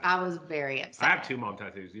 Very mad. I was very upset. I have 2 mom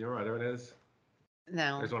tattoos. You know what other one is?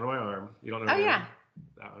 No. There's one on my arm. You don't know? Oh, yeah.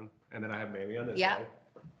 That one. And then I have Mamie on this Yeah. side.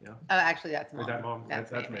 Yeah. Oh, actually, that's Mom. Is that Mom?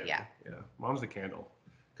 That's Mamie. Mamie, yeah. Yeah. Mom's the candle.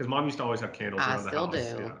 Because Mom used to always have candles I around the still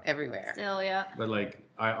house. do, Yeah. everywhere. Still, yeah. But like,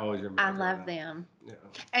 I always remember. I love that. them. Yeah.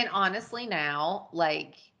 And honestly, now,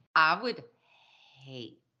 like, I would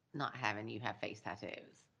hate not having you have face tattoos.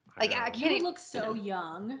 Like, I know. can't. You look so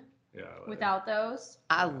young Yeah. without those.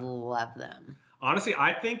 I love them. Honestly,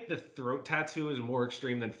 I think the throat tattoo is more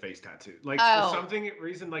extreme than face tattoo. Like Oh. for something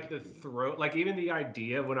reason, like the throat, like even the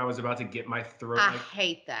idea when I was about to get my throat, I like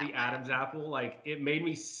hate that. the Adam's apple, like it made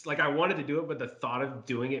me like I wanted to do it, but the thought of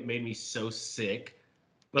doing it made me so sick.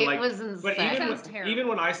 But It like, was insane. but Sounds terrible. even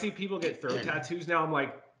when I see people get throat tattoos now, I'm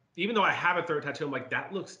like, even though I have a throat tattoo, I'm like,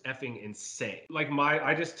 that looks effing insane. Like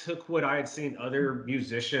I just took what I had seen other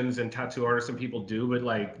musicians and tattoo artists and people do, but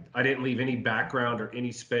like I didn't leave any background or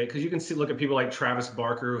any space. Because you can look at people like Travis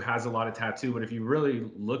Barker, who has a lot of tattoo, but if you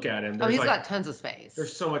really look at him, Oh, there's he's like, got tons of space.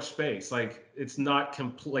 there's so much space. Like it's not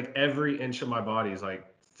complete. Like every inch of my body is like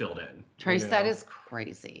filled in. Trace, you that know? is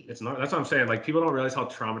crazy. It's not. That's what I'm saying. Like people don't realize how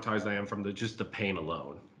traumatized I am from just the pain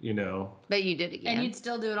alone. You know. But you did again. And you'd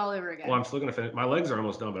still do it all over again. Well, I'm still gonna finish. My legs are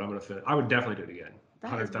almost done, but I'm gonna finish. I would definitely do it again. That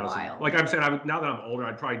is 100,000. wild. Like I'm saying, now that I'm older,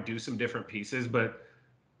 I'd probably do some different pieces, but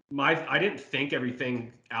I didn't think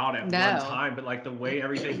everything out at No. one time. But like the way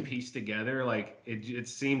everything pieced together, like it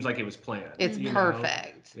seems like it was planned. It's you know?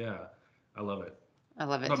 perfect. Yeah, I love it. I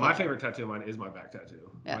love it But too. my favorite tattoo of mine is my back tattoo.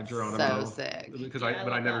 My That's Geronimo. so sick. Because Yeah, I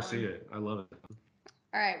but I love never that see one. it. I love it.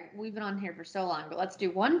 All right, we've been on here for so long, but let's do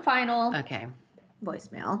one final Okay.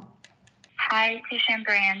 voicemail. Hi, Tish and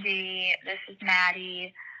Brandy. This is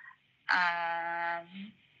Maddie.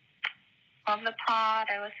 Love the pod.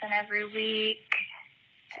 I listen every week.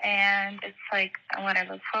 And it's like what I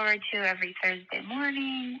look forward to every Thursday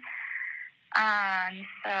morning.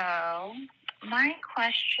 So my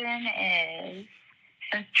question is,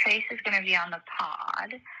 since Trace is going to be on the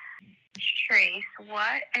pod, Trace,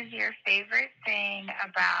 what is your favorite thing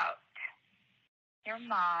about your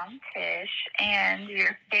mom, Tish, and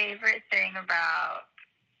your favorite thing about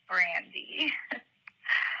Brandy?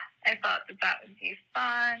 I thought that would be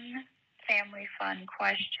fun, family fun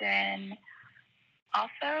question.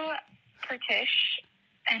 Also, for Tish,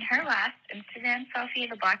 and her last Instagram selfie,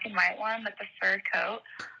 the black and white one with the fur coat,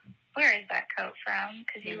 where is that coat from?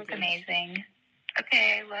 Because you look amazing.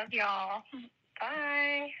 Okay, love y'all.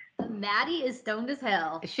 Bye. Maddie is stoned as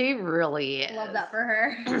hell. She really is. Love that for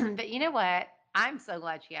her. But you know what? I'm so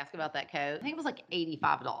glad she asked about that coat. I think it was like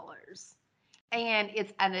 $85. And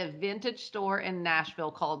it's at a vintage store in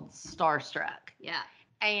Nashville called Starstruck. Yeah.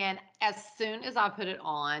 And as soon as I put it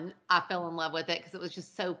on, I fell in love with it because it was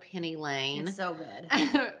just so Penny Lane. It's so good.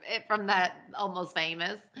 From that Almost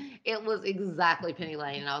Famous. It was exactly Penny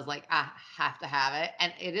Lane. And I was like, I have to have it.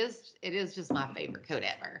 And it is just my favorite coat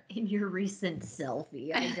ever. In your recent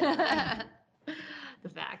selfie, I know. The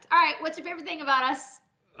fact. All right, what's your favorite thing about us?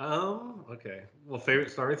 Okay. Well,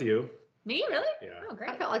 favorite. Start with you. Me, really? Yeah. Oh, I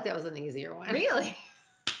great. felt like that was an easier one. Really?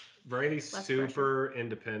 Brandy's Less super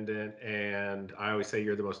independent, and I always say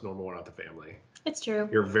you're the most normal one out the family. It's true.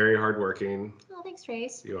 You're very hardworking. Oh, thanks,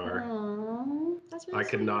 Trace. You are. Oh, that's really I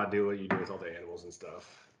could sweet. not do what you do with all the animals and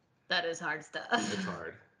stuff. That is hard stuff. It's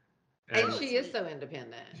hard. And And she is so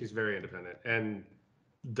independent. she's very independent and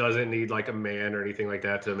doesn't need like a man or anything like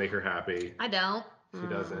that to make her happy. I don't. She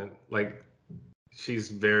doesn't. Like, she's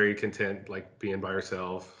very content, like being by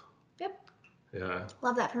herself. Yep. Yeah.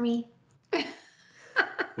 Love that for me.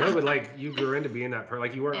 No, but like you grew into being that person.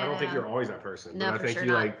 Like you were. I don't think Yeah. you're always that person. No, but I for think sure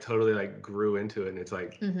you not. like totally like grew into it, and it's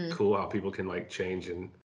like Mhm. cool how people can like change and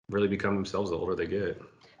really become themselves the older they get.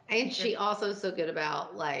 And she also so good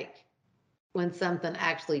about like when something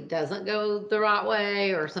actually doesn't go the right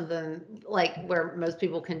way or something like where most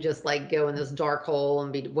people can just like go in this dark hole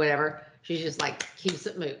and be whatever. She's just like keeps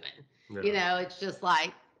it moving. Yeah. You know, it's just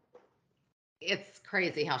like It's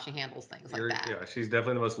crazy how she handles things like that. Yeah, she's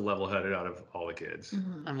definitely the most level-headed out of all the kids.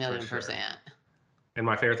 Mhm. A million For sure. percent. And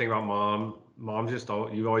my favorite thing about mom's just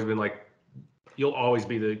you've always been like, you'll always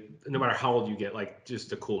be no matter how old you get, like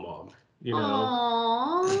just a cool mom, you know,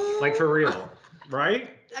 Aww. like for real, right?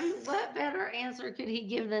 I mean, what better answer could he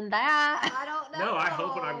give than that? I don't know. No, I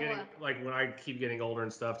hope when I'm getting when I keep getting older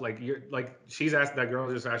and stuff, like she's asked that girl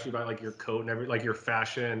just asked you about like your coat and like your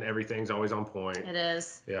fashion, everything's always on point. It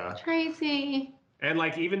is. Yeah. Tracy. And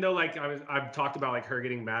like even though like I've talked about like her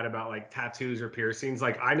getting mad about like tattoos or piercings,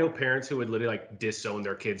 like I know parents who would literally like disown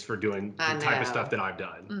their kids for doing the type of stuff that I've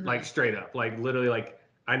done, Mhm. like straight up, like literally like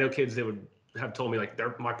I know kids that would have told me like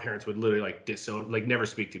my parents would literally like disown, like never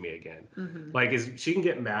speak to me again. Mhm. Like she can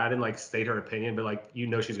get mad and like state her opinion, but like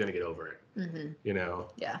she's gonna get over it. Mhm. You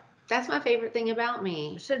know. Yeah. That's my favorite thing about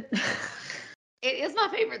me. Should. It is my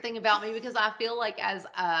favorite thing about me because I feel like as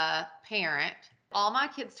a parent, all my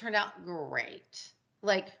kids turned out great.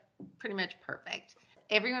 Like pretty much perfect.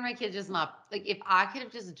 Every one of my kids is like if I could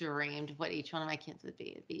have just dreamed what each one of my kids would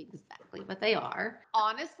be, it'd be exactly what they are.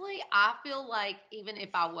 Honestly, I feel like even if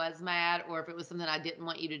I was mad or if it was something I didn't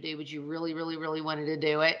want you to do, but you really, really, really wanted to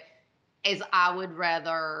do it, is I would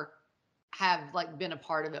rather have like been a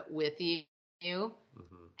part of it with you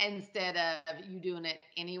instead of you doing it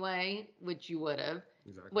anyway, which you would have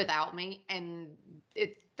without me. And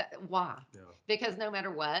why? Yeah. Because no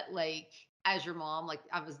matter what, like as your mom, like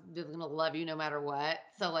I was gonna love you no matter what.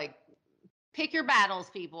 So like pick your battles,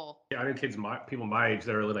 people. Yeah, I know people my age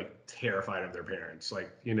that are really like terrified of their parents. Like,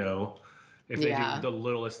 you know, if they do the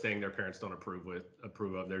littlest thing their parents don't approve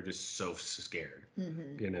of, they're just so scared.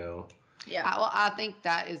 Mhm. You know. Yeah. Well, I think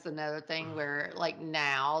that is another thing where like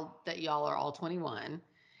now that y'all are all 21,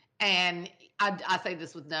 and I say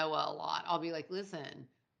this with Noah a lot. I'll be like, listen,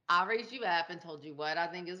 I raised you up and told you what I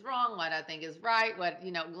think is wrong, what I think is right, what,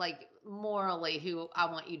 you know, like morally who I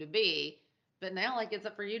want you to be. But now, like, it's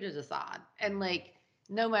up for you to decide. And like,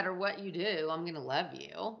 no matter what you do, I'm going to love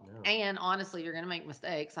you. Yeah. And honestly, you're going to make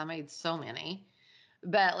mistakes. I made so many.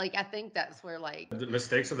 But like, I think that's where like. The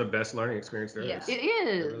mistakes are the best learning experience there is. It It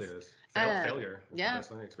is. really is. Failure is the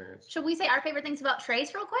best learning experience. Should we say our favorite things about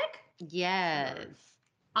Trace real quick? Yes. Sure.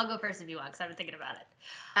 I'll go first if you want, because I've been thinking about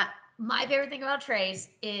it. My favorite thing about Trace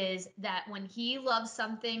is that when he loves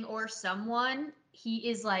something or someone, he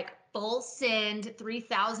is like full send,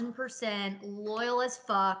 3,000% loyal as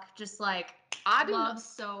fuck, just like loves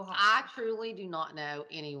so hard. I truly do not know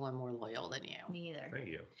anyone more loyal than you. Me either. Thank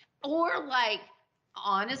you. Or like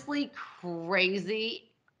honestly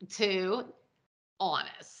crazy to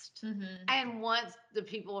honest. Mm-hmm. And wants the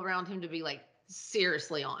people around him to be like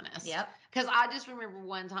seriously honest. Yep. Because I just remember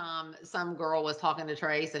one time some girl was talking to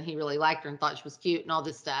Trace and he really liked her and thought she was cute and all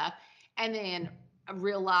this stuff. And then I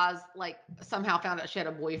realized, like, somehow found out she had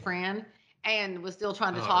a boyfriend and was still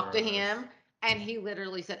trying to talk to him. And he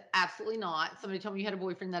literally said, absolutely not. Somebody told me you had a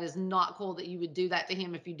boyfriend. That is not cool that you would do that to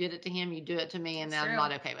him. If you did it to him, you do it to me. And I'm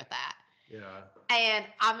not okay with that. Yeah. And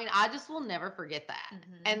I mean, I just will never forget that.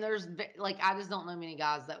 Mm-hmm. And there's like, I just don't know many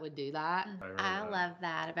guys that would do that. I love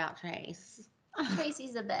that about Trace.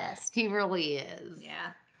 Tracy's the best. He really is.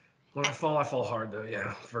 Yeah. When I fall hard though.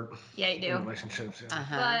 Yeah. Yeah, you do. Relationships. Yeah.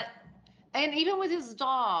 Uh-huh. And even with his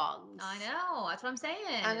dogs. I know. That's what I'm saying.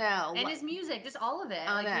 I know. And his music, just all of it.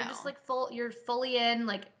 I like know. you're just like you're fully in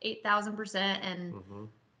like 8,000% and Mm-hmm.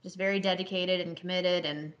 just very dedicated and committed,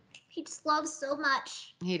 and he just loves so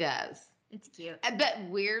much. He does. It's cute. But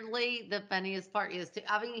weirdly, the funniest part is too.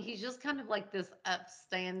 I mean, he's just kind of like this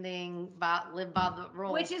upstanding, live by the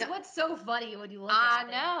rules. Which is what's so funny when you look I at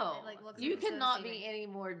it. know. It, like, looks You like so cannot be deceiving. any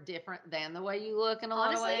more different than the way you look in a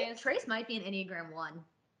lot of Honestly, ways. Trace might be an Enneagram 1.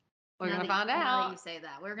 We're gonna find Now that out. you say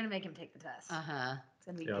that, we're gonna make him take the test. Uh-huh. It's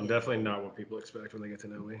gonna be Yeah, I'm cute. definitely not what people expect when they get to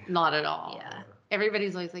know me. Not at all. Yeah,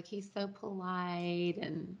 Everybody's always like, he's so polite,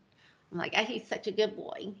 and I'm like, oh, he's such a good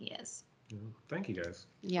boy. he is. Yeah. Thank you guys.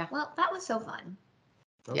 Yeah. Well, that was so fun.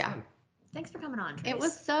 That was Yeah. fun. Thanks for coming on, Trace. It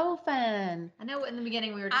was so fun. I know in the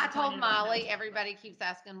beginning we were. I told disappointed about Molly, no- everybody keeps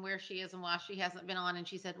asking where she is and why she hasn't been on, and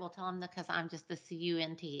she said, well, tell them because I'm just the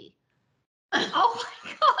CUNT. Oh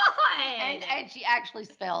my god! And she actually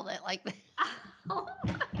spelled it like that.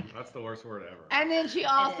 That's the worst word ever. And then she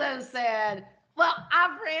also is. said, well,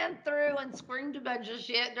 I've ran through and screamed a bunch of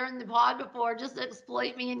shit during the pod before just to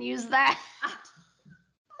exploit me and use that.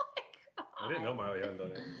 I didn't know Miley hadn't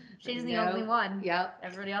done it. She's the No. only one. Yep.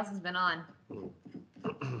 Everybody else has been on.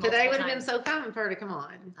 Today would have been times. so fun for her to come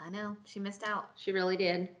on. I know. She missed out. She really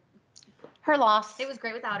did. Her loss. It was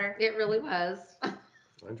great without her. It really was. I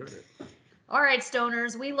enjoyed it. All right,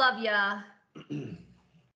 stoners, we love ya.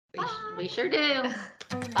 We sure do.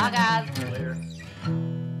 Bye, guys. Later.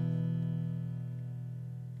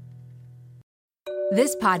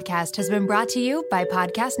 This podcast has been brought to you by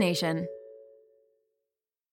Podcast Nation.